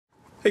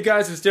Hey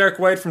guys, it's Derrick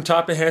White from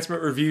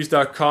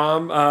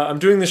TopEnhancementReviews.com. I'm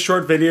doing this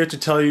short video to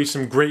tell you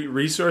some great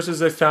resources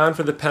I found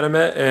for the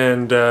Penomet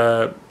and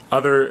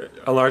other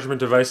enlargement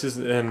devices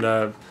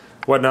and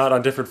whatnot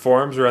on different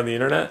forums around the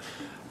internet.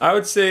 I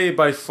would say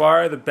by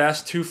far the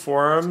best two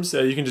forums,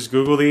 you can just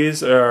Google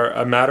these, are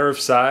A Matter of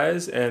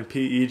Size and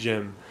PE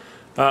Gym.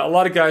 A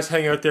lot of guys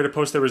hang out there to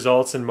post their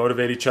results and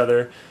motivate each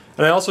other.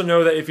 And I also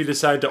know that if you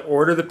decide to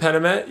order the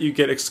Penomet, you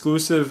get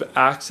exclusive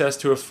access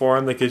to a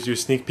forum that gives you a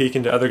sneak peek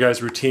into other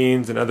guys'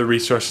 routines and other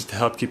resources to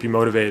help keep you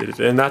motivated.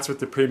 And that's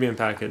with the premium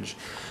package.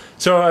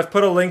 So I've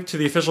put a link to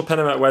the official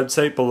Penomet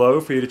website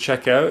below for you to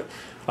check out.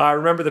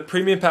 Remember, the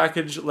premium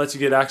package lets you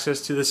get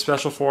access to this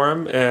special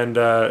forum, and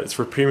it's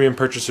for premium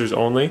purchasers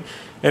only.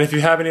 And if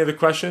you have any other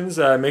questions,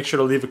 make sure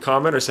to leave a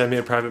comment or send me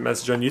a private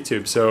message on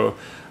YouTube. So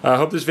I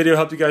hope this video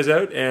helped you guys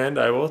out, and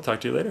I will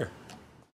talk to you later.